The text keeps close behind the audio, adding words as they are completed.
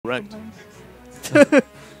Correct. Sometimes.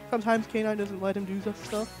 Sometimes K9 doesn't let him do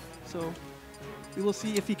stuff, so we will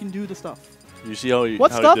see if he can do the stuff. You see how he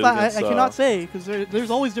What how stuff? he did against, I cannot say because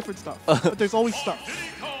there's always different stuff. But there's always stuff.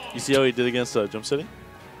 You see how he did against jump city?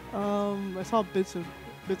 I saw bits of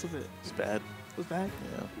it. It's bad. It was bad.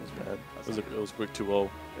 Yeah, it was bad. It was quick 2-0.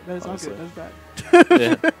 That is honestly. not good. That's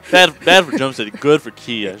bad. Yeah. Bad for jump city. Good for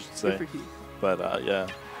Key, I should say. Good for Key. But yeah,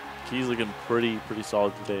 Key's looking pretty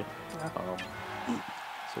solid today. Yeah.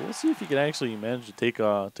 So we'll see if he can actually manage to take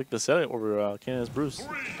the set over K9sbruce.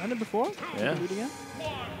 Done it before? Yeah. Do it again?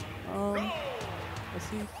 Let's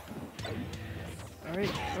see. Alright,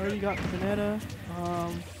 already got Banana.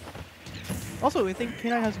 Also, I think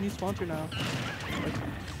K9 has a new sponsor now.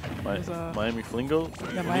 Miami Flingo?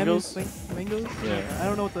 Yeah, Miami Flamingos. Yeah. I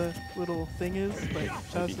don't know what the little thing is, but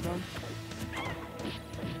shout out to them.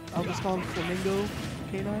 I'll just call them Flamingo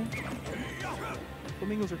K9.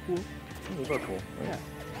 Flamingos are cool. Oh, those are cool. Right? Yeah.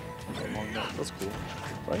 Long neck. That's cool.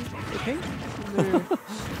 Right? They're pink. Pretty cool.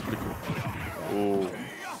 Oh.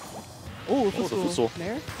 Oh, the futsal.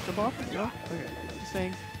 Nair? Jump off? No? Okay. Just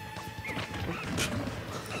saying.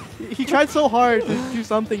 He tried so hard to do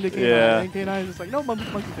something to K9, and K9 is just like, no, monkey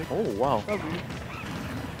kick. Oh, wow. That was weird.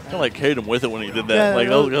 Kind of like carried him with it when he did that. Yeah, like,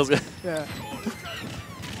 that was good. Yeah.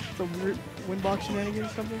 Some weird windbox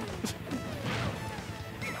shenanigans or something.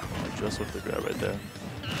 Just with the grab right there.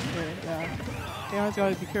 Yeah. K9's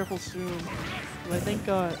got to be careful soon. But I think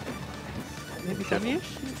maybe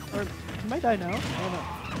 70-ish? Or he might die now. I don't know.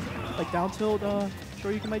 Like down tilt,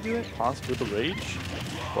 sure you might do it? Possibly with the rage?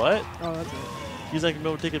 What? Oh, that's it. He's not going to be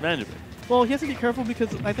able to take advantage of it. Well, he has to be careful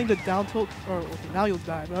because I think the down tilt, or okay, now you'll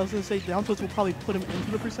die, but I was going to say down tilts will probably put him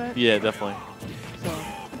into the percent. Yeah, definitely. So,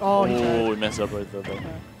 he messed up right there.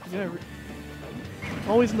 Yeah. He's gonna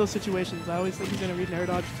always in those situations, I always think he's going to read an air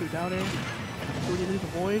dodge to down air. So he leaves the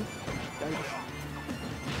void.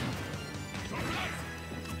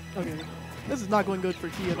 Okay, this is not going good for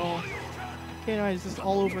T at all. K9 is just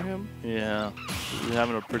all over him. Yeah, he's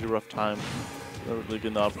having a pretty rough time. Not really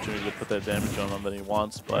getting the opportunity to put that damage on him that he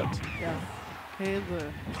wants, but... Yeah. Okay,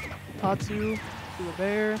 the Tatsu to the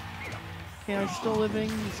bear. K9's still living.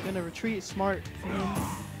 He's going to retreat. Smart for him.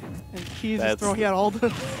 And Key is just throwing. He had all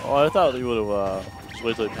the... Oh, I thought he would have just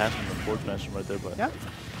waited till he passed him the forward smash him right there, but... Yeah.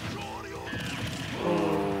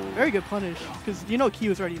 Oh. Very good punish. Because you know Key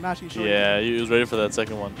was already matching short. Yeah, he was ready for that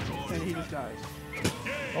second one. And he just dies.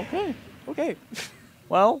 Okay. Okay.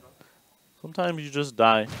 Well, sometimes you just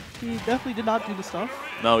die. He definitely did not do the stuff.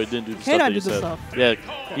 No, he didn't do the stuff K9 that did you the said. stuff. Yeah,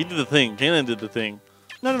 he did the thing. K9 did the thing.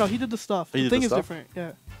 No, he did the stuff. The thing is different.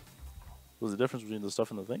 Yeah. What's the difference between the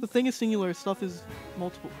stuff and the thing? The thing is singular. Stuff is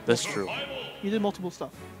multiple. That's true. He did multiple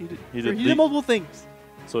stuff. He did did multiple things.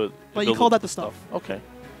 So but you call that the stuff. Okay.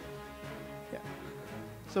 Yeah.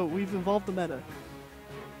 So we've evolved the meta.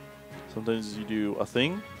 Sometimes you do a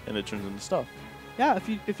thing and it turns into stuff. Yeah,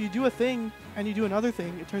 if you do a thing and you do another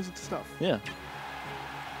thing, it turns into stuff. Yeah.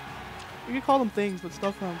 You can call them things, but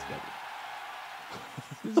stuff sounds better.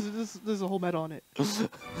 This is a whole meta on it. It's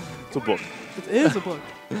a book. It is a book.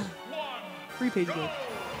 3-page book.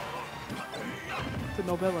 It's a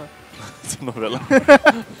novella. It's a novella.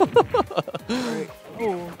 Right.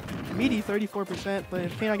 Oh, meaty 34%, but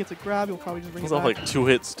if K9 gets a grab, he'll probably just bring it back. Off like 2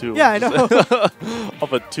 hits too. Yeah, I know.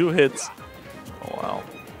 Off of 2 hits. Oh wow.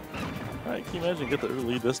 Alright, can you imagine get the early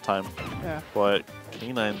lead this time? Yeah. But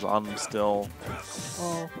K9's on him still.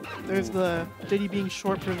 Oh, there's the Diddy being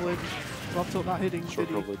short privilege. Up tilt not hitting. Short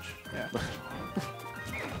Diddy. privilege. Yeah.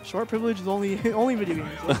 Short privilege is only video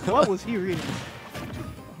games. Like, what was he reading?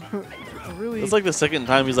 Really? It's like the second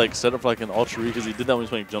time he's like set up for like an ultra because he did that when he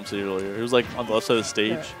was playing Jump City earlier. He was like on the left side of the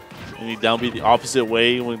stage, and he downbeat the opposite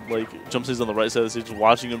way when like Jump City's on the right side of the stage,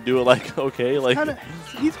 watching him do it. Like okay, like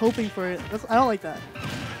he's hoping for it. I don't like that.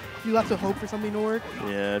 You have to hope for something to work.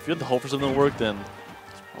 Yeah, if you have to hope for something to work, then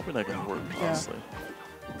it's probably not gonna work. Honestly,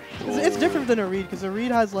 it's different than a read because a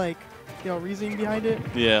read has like reasoning behind it.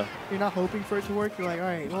 Yeah. You're not hoping for it to work. You're like, all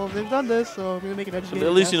right, well they've done this, so I'm gonna make an educated. So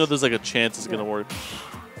at least guess. you know there's like a chance it's gonna work.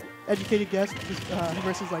 Educated guess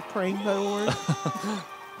versus like praying that it'll work.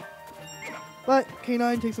 But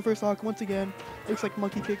K9 takes the first stock once again. Looks like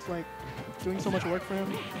monkey kicks like doing so much work for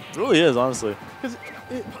him. It really is, honestly. Because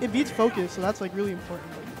it beats focus, so that's like really important.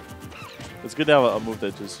 It's good to have a move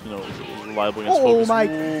that just is reliable against focus. Oh my!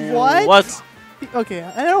 Ooh, What? Okay,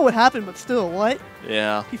 I don't know what happened, but still, what?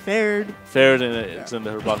 Yeah. He fared. Fared and it's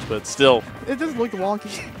into her box, but still. It just looked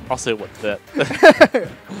wonky. I'll say what to that.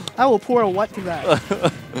 I will pour a what to that.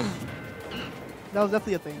 That was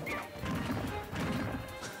definitely a thing.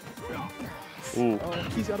 Ooh. Oh,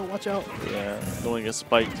 he's got to watch out. Yeah, going get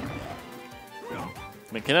spiked. I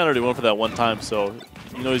mean, K9 already went for that one time, so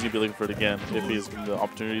you know he's gonna be looking for it again if he's given the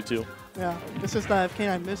opportunity to. Yeah, it's just that if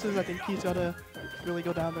K9 misses, I think he's gotta really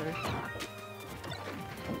go down there.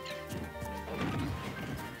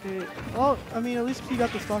 Okay. Well, I mean, at least he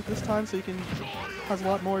got the stock this time, so he has a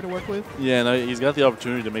lot more to work with. Yeah, no, he's got the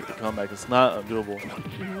opportunity to make the comeback. It's not doable.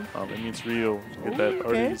 It means Rio to get that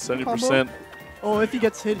already 70%. Oh, if he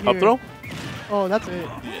gets hit here. Up throw? Oh, that's it.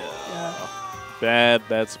 Yeah. Yeah.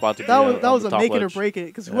 Bad spot to be That was on a the top make it or ledge. break it,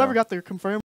 because whoever got there confirmed.